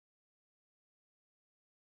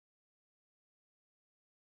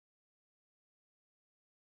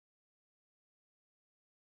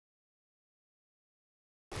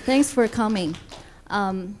Thanks for coming.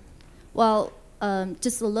 Um,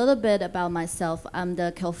 just a little bit about myself. I'm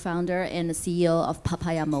the co-founder and the CEO of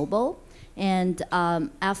Papaya Mobile. And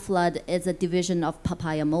AppFlood is a division of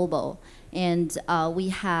Papaya Mobile. And we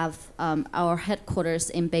have our headquarters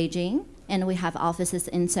in Beijing, and we have offices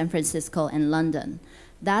in San Francisco and London.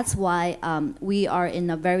 That's why we are in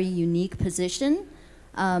a very unique position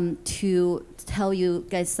to tell you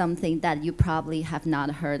guys something that you probably have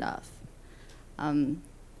not heard of.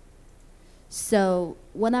 So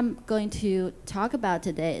what I'm going to talk about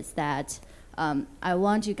today is that I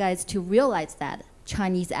want you guys to realize that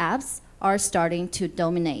Chinese apps are starting to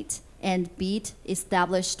dominate and beat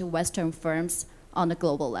established Western firms on a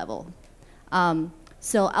global level.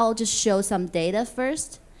 So I'll just show some data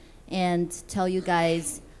first and tell you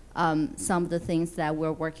guys some of the things that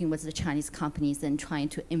we're working with the Chinese companies and trying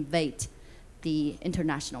to invade the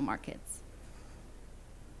international markets.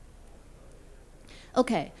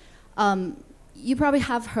 Okay. You probably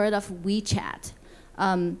have heard of WeChat.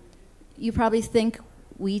 You probably think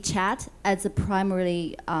WeChat as a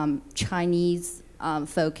primarily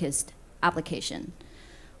Chinese-focused application.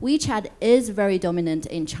 WeChat is very dominant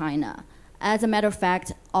in China. As a matter of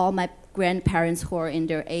fact, all my grandparents who are in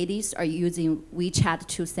their 80s are using WeChat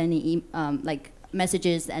to send like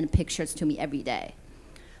messages and pictures to me every day.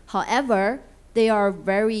 However, they are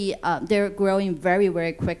they're growing very,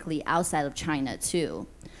 very quickly outside of China too.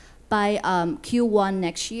 By Q1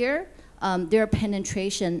 next year, their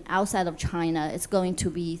penetration outside of China is going to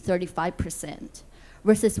be 35%,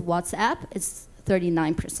 versus WhatsApp is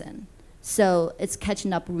 39%. So it's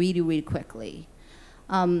catching up really, really quickly.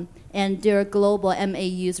 And their global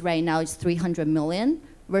MAUs right now is 300 million,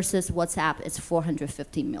 versus WhatsApp is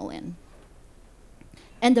 450 million.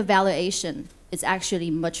 And the valuation is actually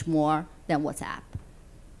much more than WhatsApp.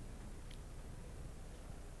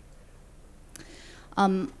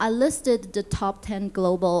 I listed the top 10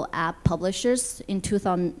 global app publishers in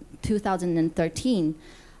 2013.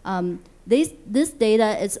 This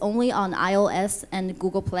data is only on iOS and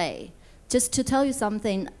Google Play. Just to tell you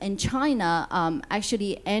something, in China,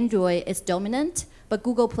 actually Android is dominant, but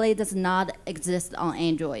Google Play does not exist on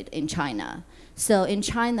Android in China. So in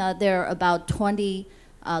China, there are about 20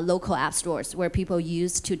 local app stores where people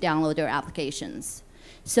use to download their applications.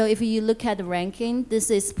 So if you look at the ranking,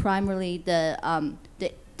 this is primarily the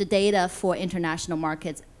data for international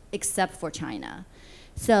markets, except for China.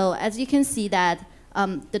 So as you can see that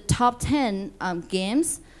the top 10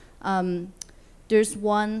 games, there's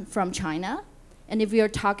one from China. And if you're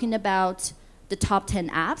talking about the top 10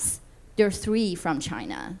 apps, there are 3 from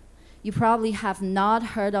China. You probably have not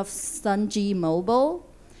heard of Shen Mobile.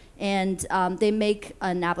 And they make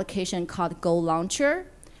an application called Go Launcher.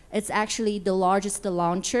 It's actually the largest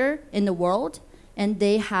launcher in the world, and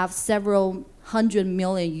they have several 100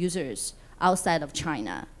 million users outside of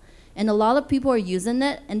China. And a lot of people are using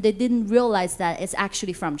it, and they didn't realize that it's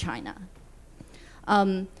actually from China.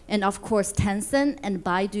 And of course, Tencent and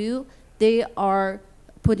Baidu, they are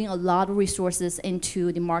putting a lot of resources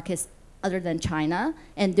into the markets other than China,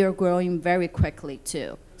 and they're growing very quickly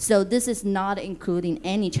too. So this is not including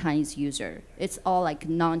any Chinese user. It's all like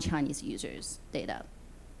non-Chinese users data.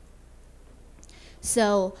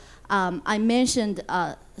 So I mentioned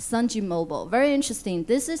Shen Mobile. Very interesting.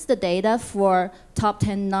 This is the data for top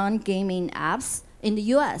 10 non-gaming apps in the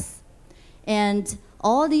US. And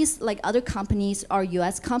all these like other companies are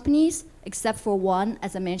US companies, except for one,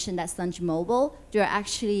 as I mentioned, that's Shen Mobile. They're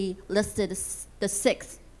actually listed the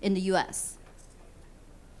 6th in the US.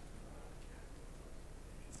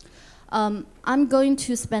 I'm going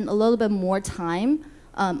to spend a little bit more time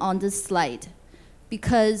on this slide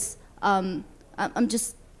because I'm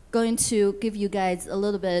just going to give you guys a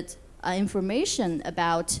little bit information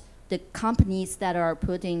about the companies that are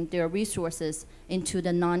putting their resources into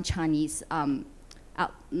the non-Chinese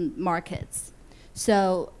markets.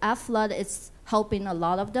 So AppFlood is helping a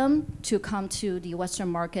lot of them to come to the Western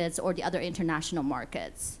markets or the other international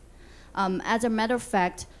markets. As a matter of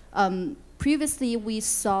fact, previously we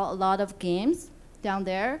saw a lot of games down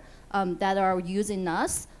there that are using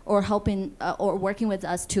us or helping or working with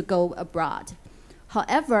us to go abroad.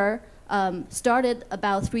 However, started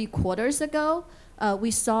about 3 quarters ago, we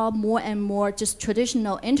saw more and more just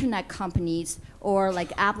traditional internet companies or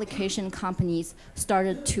like application companies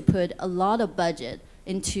started to put a lot of budget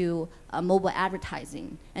into mobile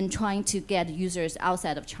advertising and trying to get users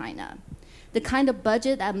outside of China. The kind of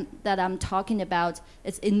budget that I'm talking about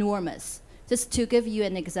is enormous. Just to give you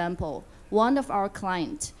an example, one of our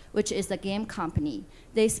clients, which is a game company,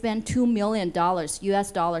 they spent $2 million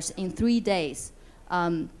US dollars in 3 days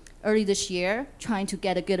early this year, trying to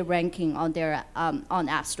get a good ranking on their on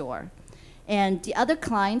App Store. And the other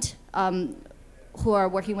client who are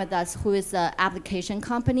working with us, who is an application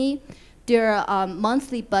company, their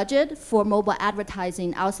monthly budget for mobile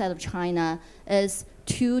advertising outside of China is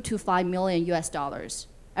 $2 to $5 million US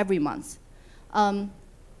every month.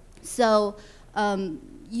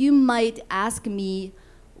 You might ask me,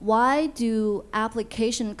 why do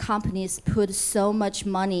application companies put so much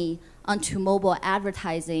money onto mobile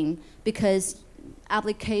advertising? Because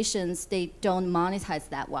applications, they don't monetize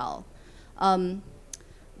that well. I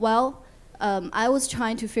was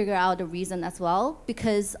trying to figure out the reason as well,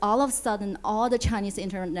 because all of a sudden, all the Chinese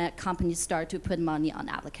internet companies start to put money on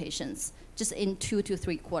applications, just in 2 to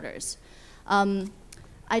 3 quarters.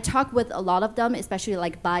 I talked with a lot of them, especially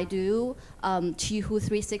like Baidu, Qihoo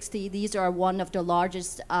 360. These are one of the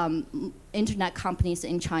largest internet companies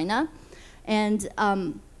in China. And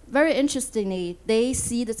very interestingly, they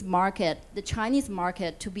see this market, the Chinese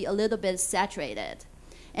market, to be a little bit saturated.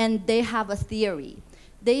 And they have a theory.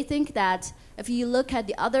 They think that if you look at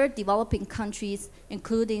the other developing countries,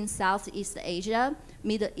 including Southeast Asia,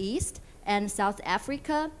 Middle East, and South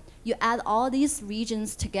Africa, you add all these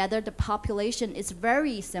regions together, the population is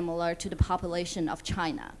very similar to the population of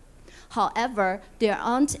China. However, there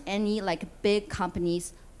aren't any like big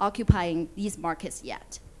companies occupying these markets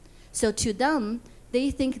yet. So to them,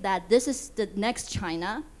 they think that this is the next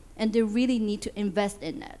China, and they really need to invest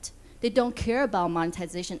in it. They don't care about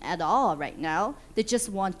monetization at all right now. They just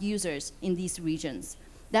want users in these regions.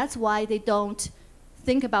 That's why they don't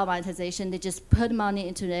think about monetization. They just put money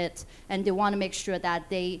into it, and they want to make sure that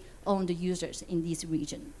they own the users in these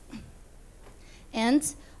regions.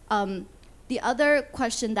 And the other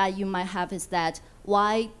question that you might have is that,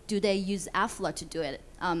 why do they use AdFlood to do it?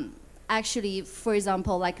 Actually, for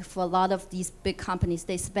example, like for a lot of these big companies,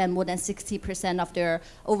 they spend more than 60% of their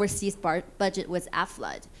overseas budget with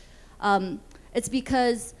AdFlood. It's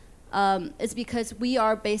because we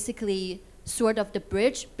are basically sort of the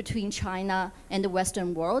bridge between China and the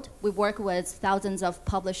Western world. We work with thousands of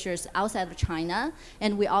publishers outside of China,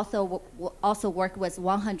 and we also work with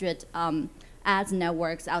 100 ads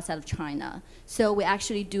networks outside of China. So we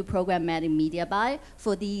actually do programmatic media buy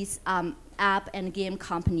for these app and game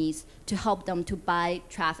companies to help them to buy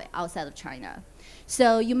traffic outside of China.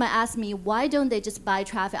 So you might ask me, why don't they just buy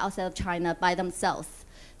traffic outside of China by themselves?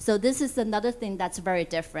 So this is another thing that's very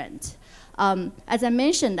different. As I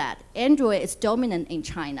mentioned that, Android is dominant in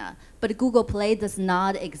China, but Google Play does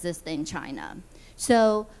not exist in China.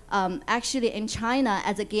 So actually in China,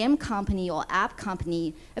 as a game company or app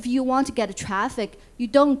company, if you want to get traffic, you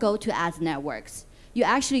don't go to ads networks. You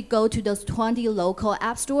actually go to those 20 local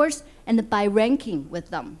app stores and buy ranking with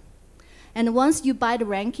them. And once you buy the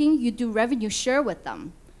ranking, you do revenue share with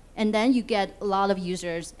them. And then you get a lot of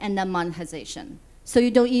users and then monetization. So you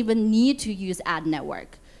don't even need to use ad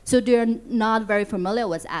network. So they're not very familiar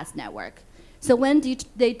with ads network. So when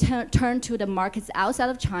they turn to the markets outside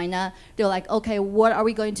of China, they're like, okay, what are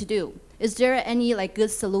we going to do? Is there any like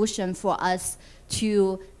good solution for us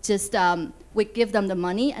to just, we give them the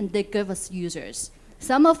money and they give us users?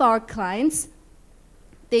 Some of our clients,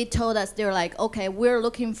 they told us, they're like, okay, we're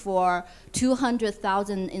looking for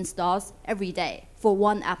 200,000 installs every day for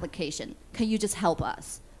one application. Can you just help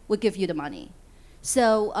us? We'll give you the money.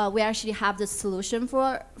 So we actually have this solution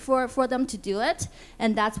for them to do it,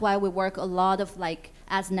 and that's why we work a lot of like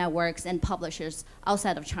ads networks and publishers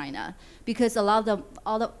outside of China, because a lot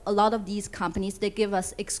of these companies, they give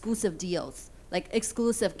us exclusive deals, like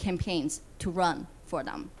exclusive campaigns to run for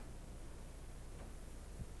them.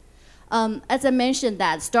 As I mentioned,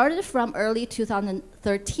 that started from early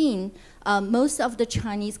 2013, most of the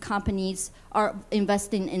Chinese companies are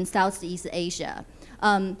investing in Southeast Asia.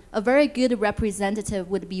 A very good representative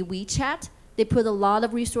would be WeChat. They put a lot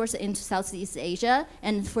of resources into Southeast Asia,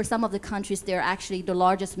 and for some of the countries, they're actually the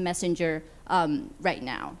largest messenger right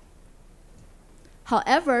now.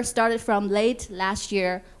 However, started from late last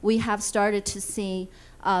year, we have started to see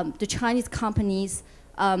the Chinese companies,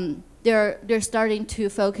 they're starting to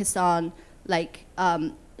focus on like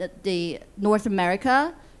the North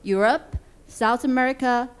America, Europe, South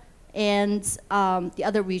America, and the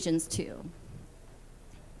other regions too.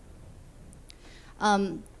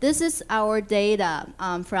 This is our data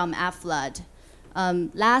from AdFlood.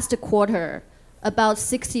 Last quarter, about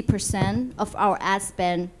 60% of our ad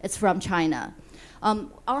spend is from China.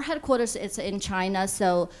 Our headquarters is in China,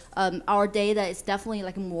 so our data is definitely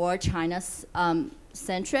like more China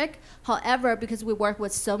centric. However, because we work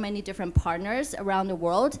with so many different partners around the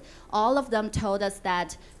world, all of them told us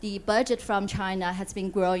that the budget from China has been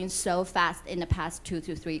growing so fast in the past 2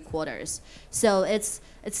 to 3 quarters. So it's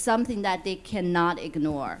something that they cannot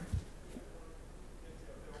ignore.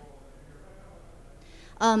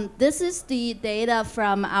 This is the data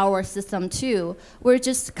from our system too. We're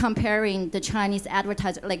just comparing the Chinese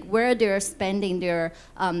advertiser, like where they're spending their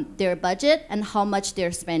budget and how much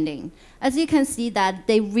they're spending. As you can see that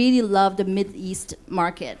they really love the Mid East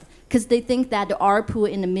market because they think that the ARPU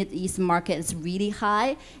in the Mid East market is really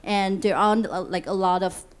high and there aren't like a lot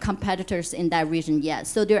of competitors in that region yet.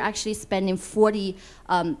 So they're actually spending 40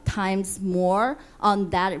 times more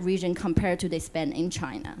on that region compared to they spend in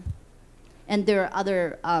China. And there are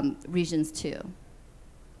other regions too.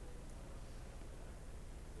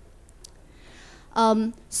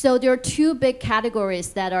 So there are 2 big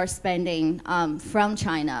categories that are spending from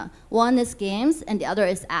China. One is games and the other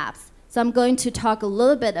is apps. So I'm going to talk a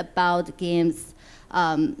little bit about games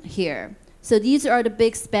here. So these are the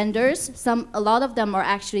big spenders. A lot of them are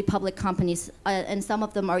actually public companies and some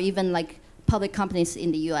of them are even like public companies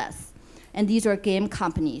in the US. And these are game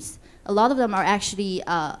companies. A lot of them are actually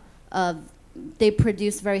they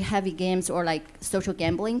produce very heavy games or like social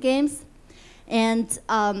gambling games. And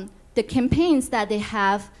the campaigns that they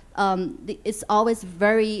have, it's always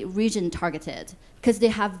very region targeted because they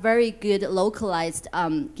have very good localized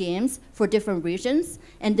games for different regions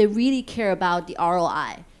and they really care about the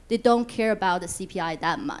ROI. They don't care about the CPI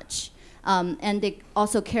that much. And they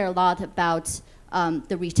also care a lot about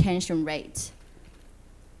the retention rate.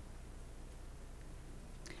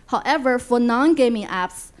 However, for non-gaming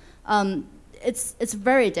apps, it's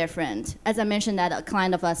very different. As I mentioned that a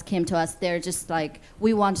client of us came to us, they're just like,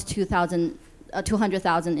 we want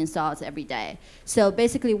 200,000 installs every day. So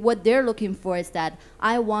basically what they're looking for is that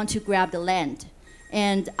I want to grab the land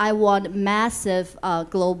and I want massive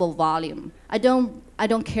global volume. I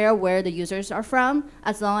don't care where the users are from,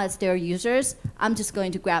 as long as they're users, I'm just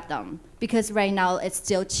going to grab them. Because right now it's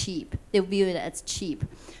still cheap. They view it as cheap.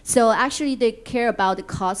 So actually they care about the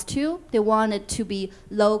cost too. They want it to be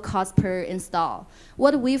low cost per install.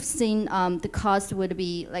 What we've seen, the cost would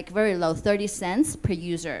be like very low, 30 cents per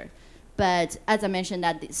user. But as I mentioned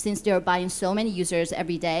that since they're buying so many users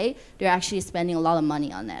every day, they're actually spending a lot of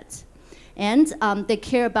money on it. And they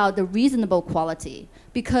care about the reasonable quality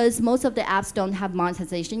because most of the apps don't have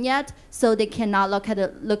monetization yet, so they cannot look at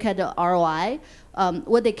the ROI.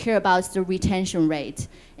 What they care about is the retention rate.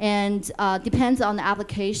 And depends on the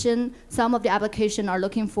application. Some of the applications are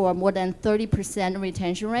looking for more than 30%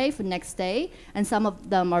 retention rate for next day, and some of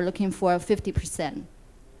them are looking for 50%.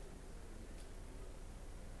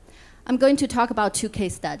 I'm going to talk about 2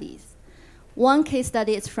 case studies. One case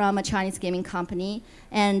study is from a Chinese gaming company,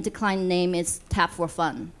 and the client name is Tap for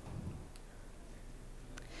Fun.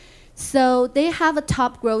 So they have a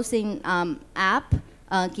top grossing app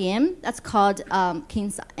game that's called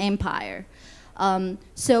King's Empire.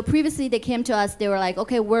 So previously they came to us, they were like,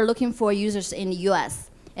 okay, we're looking for users in the US,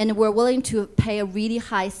 and we're willing to pay a really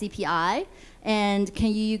high CPI, and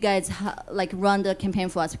can you guys like run the campaign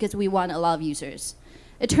for us because we want a lot of users.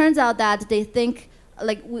 It turns out that they think,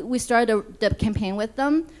 like we started the campaign with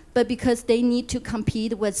them, but because they need to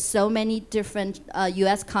compete with so many different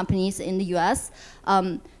US companies in the US,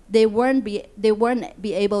 they weren't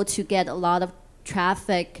be able to get a lot of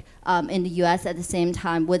traffic in the US at the same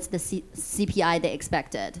time with the CPI they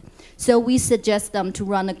expected. So we suggest them to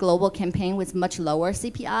run a global campaign with much lower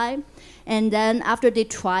CPI. And then after they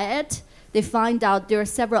try it, they find out there are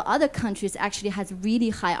several other countries actually has really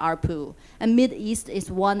high ARPU, and Mid East is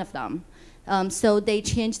one of them. So they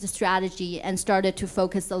changed the strategy and started to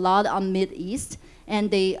focus a lot on Mid East, and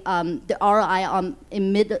the ROI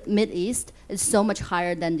in Mid East is so much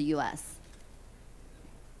higher than the US.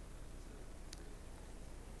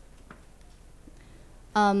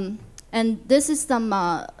 And this is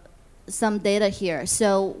some data here.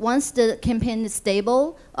 So once the campaign is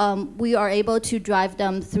stable, we are able to drive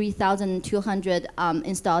them 3,200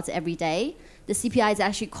 installs every day. The CPI is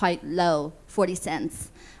actually quite low, 40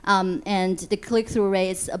 cents. And the click-through rate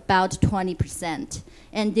is about 20%.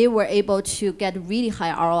 And they were able to get really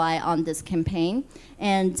high ROI on this campaign.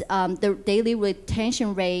 And the daily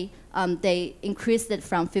retention rate, they increased it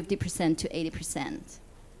from 50% to 80%.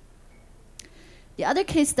 The other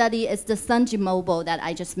case study is the Sunji Mobile that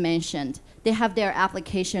I just mentioned. They have their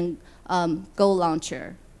application Go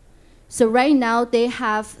Launcher. So right now they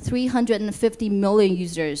have 350 million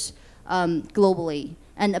users globally,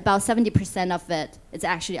 and about 70% of it is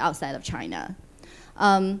actually outside of China.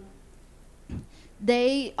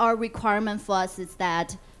 They are requirement for us is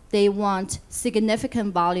that they want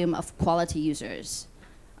significant volume of quality users,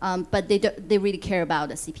 but they really care about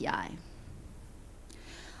the CPI.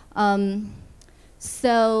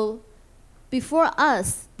 So before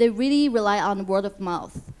us, they really rely on word of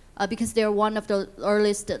mouth because they're one of the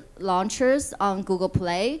earliest launchers on Google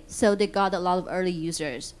Play, so they got a lot of early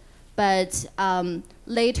users. But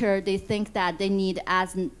later, they think that they need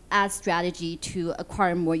ad strategy to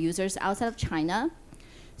acquire more users outside of China.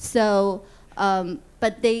 So,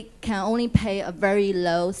 but they can only pay a very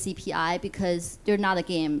low CPI because they're not a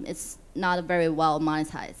game. It's not very well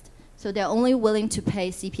monetized. So they're only willing to pay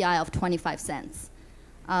CPI of 25 cents.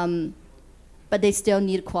 But they still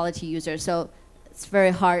need quality users. So it's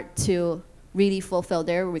very hard to really fulfill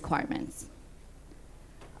their requirements.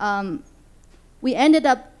 We ended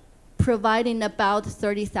up providing about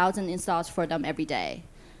 30,000 installs for them every day.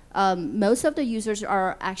 Most of the users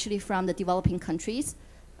are actually from the developing countries,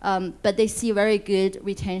 but they see very good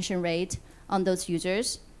retention rate on those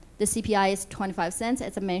users. The CPI is 25 cents,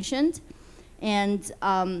 as I mentioned. And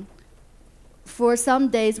for some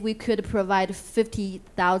days, we could provide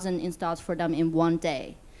 50,000 installs for them in one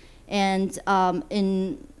day. And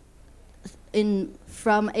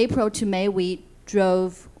from April to May, we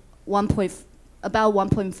drove about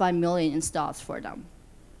 1.5 million installs for them.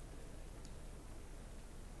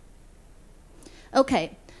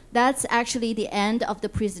 Okay, that's actually the end of the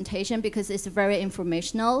presentation because it's very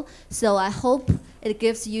informational. So I hope it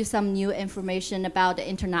gives you some new information about the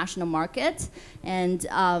international market. And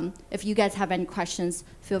if you guys have any questions,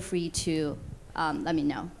 feel free to let me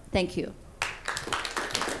know. Thank you.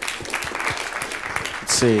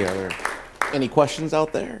 Let's see, are there any questions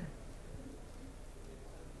out there?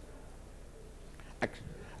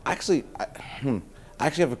 Actually, I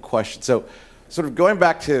actually have a question. So, sort of going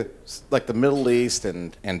back to like the Middle East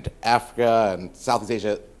and Africa and Southeast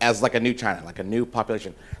Asia as like a new China, like a new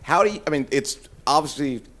population. How do you? I mean, it's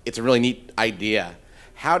obviously it's a really neat idea.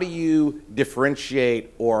 How do you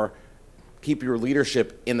differentiate or keep your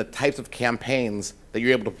leadership in the types of campaigns that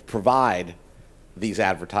you're able to provide these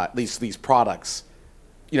these products,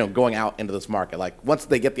 you know, going out into this market? Like once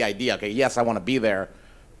they get the idea, okay, yes, I want to be there.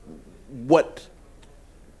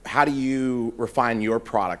 How do you refine your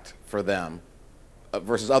product for them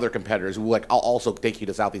versus other competitors who like I'll also take you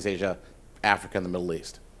to Southeast Asia, Africa, and the Middle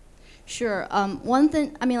East? Sure. One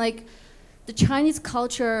thing, I mean, like the Chinese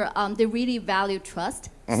culture, they really value trust.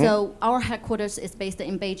 Mm-hmm. So our headquarters is based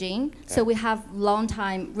in Beijing. Okay. So we have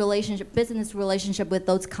long-time business relationship with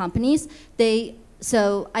those companies.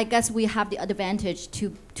 So I guess we have the advantage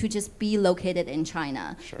to just be located in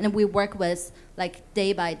China. Sure. And we work with like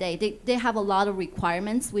day by day. They have a lot of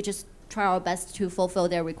requirements. We just try our best to fulfill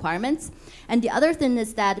their requirements. And the other thing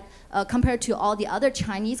is that compared to all the other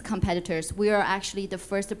Chinese competitors, we are actually the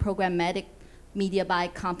first programmatic media buy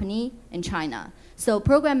company in China. So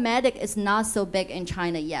programmatic is not so big in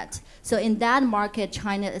China yet. So in that market,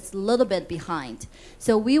 China is a little bit behind.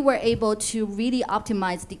 So we were able to really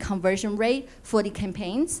optimize the conversion rate for the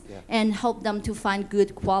campaigns and help them to find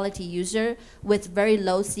good quality user with very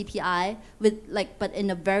low CPI, but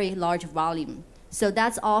in a very large volume. So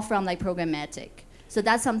that's all from like programmatic. So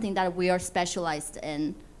that's something that we are specialized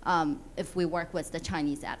in if we work with the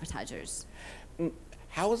Chinese advertisers.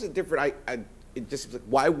 How is it different?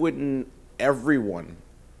 Why wouldn't everyone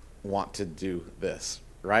want to do this,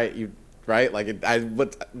 right? Right? Like,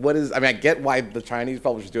 what is? I mean, I get why the Chinese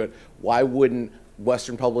publishers do it. Why wouldn't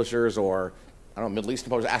Western publishers or I don't know, Middle Eastern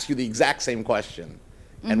publishers ask you the exact same question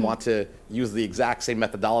and want to use the exact same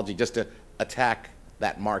methodology just to attack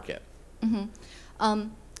that market?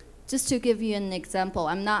 Just to give you an example,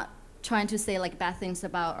 I'm not trying to say like bad things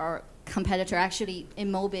about our competitor. Actually,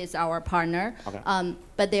 Immobi is our partner, okay.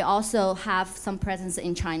 But they also have some presence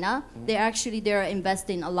in China. They're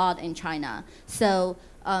investing a lot in China. So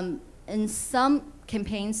in some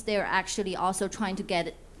campaigns, they're actually also trying to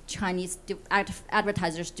get Chinese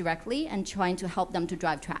advertisers directly and trying to help them to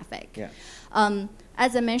drive traffic. Yeah.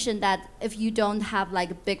 As I mentioned, that if you don't have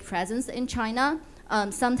like a big presence in China,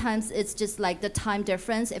 sometimes it's just like the time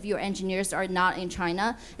difference. If your engineers are not in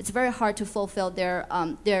China, it's very hard to fulfill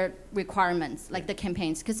their requirements, like the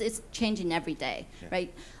campaigns, because it's changing every day,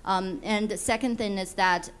 right? And the second thing is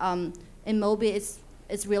that Immobi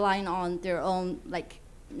is relying on their own like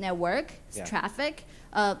network traffic,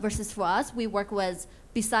 versus for us, we work with,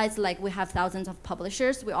 besides like we have thousands of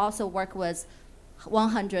publishers, we also work with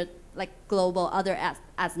 100 like global other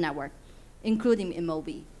ads network, including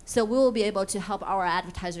Immobi. So we will be able to help our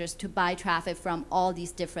advertisers to buy traffic from all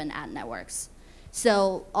these different ad networks.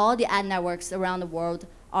 So all the ad networks around the world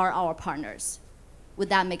are our partners. Would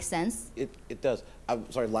that make sense? It does.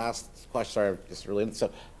 I'm sorry, last question, sorry, just really, so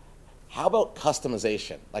how about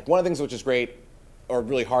customization? Like one of the things which is great or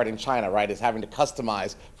really hard in China, right, is having to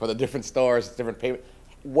customize for the different stores, different payment.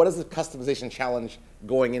 What is the customization challenge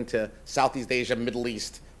going into Southeast Asia, Middle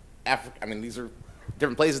East, Africa? I mean, these are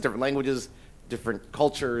different places, different languages, different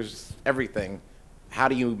cultures, everything. How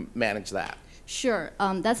do you manage that? Sure,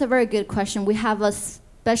 that's a very good question. We have a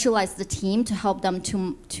specialized team to help them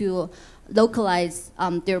to localize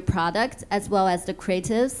their product as well as the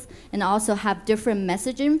creatives, and also have different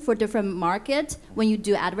messaging for different market when you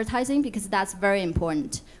do advertising, because that's very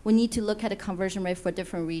important. We need to look at the conversion rate for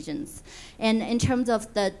different regions. And in terms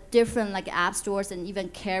of the different like app stores and even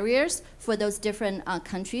carriers for those different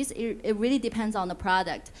countries, it really depends on the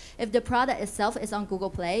product. If the product itself is on Google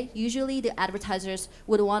Play, usually the advertisers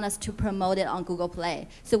would want us to promote it on Google Play.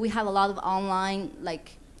 So we have a lot of online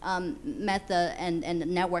like method and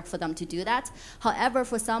network for them to do that. However,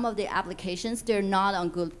 for some of the applications, they're not on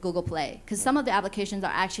Google Play, because some of the applications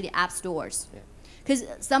are actually app stores. Because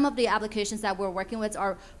some of the applications that we're working with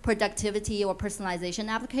are productivity or personalization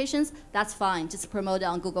applications. That's fine, just promote it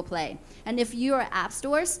on Google Play. And if you are app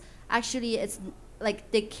stores, actually it's like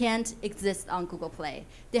they can't exist on Google Play.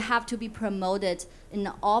 They have to be promoted in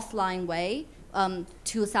an offline way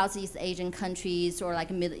to Southeast Asian countries or like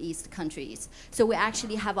Middle East countries. So we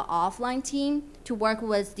actually have an offline team to work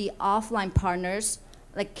with the offline partners,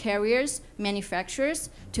 like carriers, manufacturers,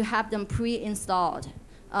 to have them pre-installed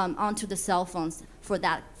onto the cell phones for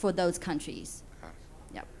those countries.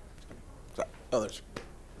 Yep. Sorry. Others.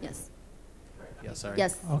 Yes. Yeah, sorry.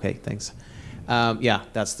 Yes. Okay, thanks. Yeah,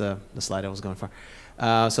 that's the slide I was going for.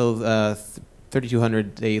 So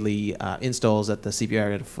 3,200 daily installs at the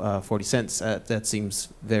CPI of 40 cents. That seems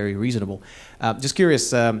very reasonable. Just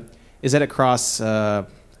curious, is that across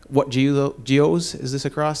what geos is this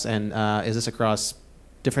across? And is this across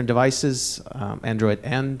different devices, Android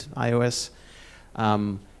and iOS?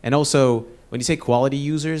 And also, when you say quality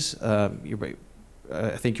users, I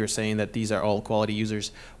think you're saying that these are all quality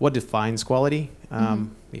users. What defines quality,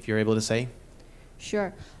 if you're able to say?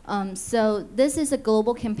 Sure. So this is a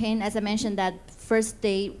global campaign. As I mentioned, that first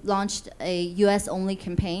they launched a US-only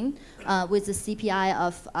campaign with a CPI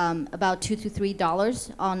of about $2 to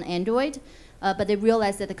 $3 on Android. But they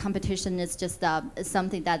realized that the competition is just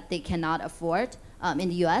something that they cannot afford in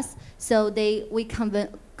the US. So we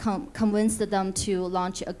convinced them to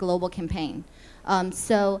launch a global campaign.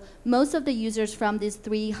 So most of the users from these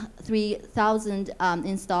 3,000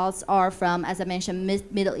 installs are from, as I mentioned,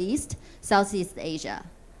 Middle East, Southeast Asia.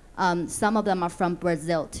 Some of them are from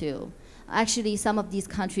Brazil too. Actually, some of these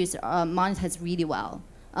countries monetize really well.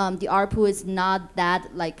 The ARPU is not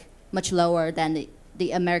that much lower than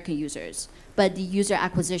the American users, but the user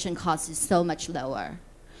acquisition cost is so much lower.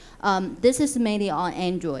 This is mainly on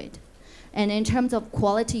Android. And in terms of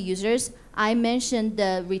quality users, I mentioned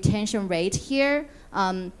the retention rate here,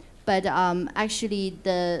 but actually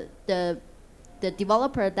the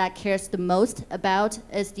developer that cares the most about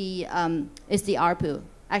is the ARPU,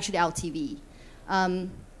 actually LTV.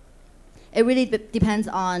 It really depends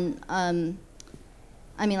on,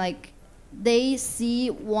 I mean, like they see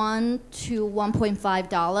 $1 to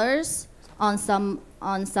 $1.5 on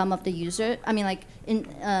some of the users. I mean, like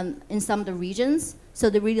in some of the regions. So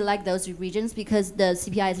they really like those regions because the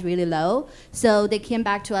CPI is really low. So they came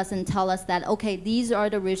back to us and tell us that, okay, these are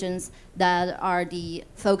the regions that are the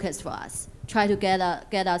focus for us. Try to get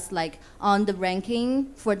us like on the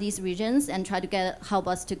ranking for these regions and try to help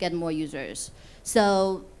us to get more users.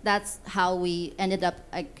 So that's how we ended up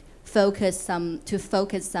like focus some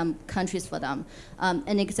countries for them.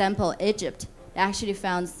 An example, Egypt. They actually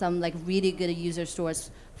found some like really good user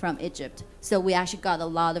stores from Egypt. So we actually got a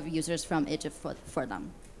lot of users from Egypt for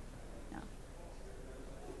them. Yeah.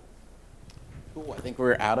 Cool, I think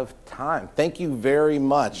we're out of time. Thank you very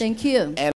much. Thank you.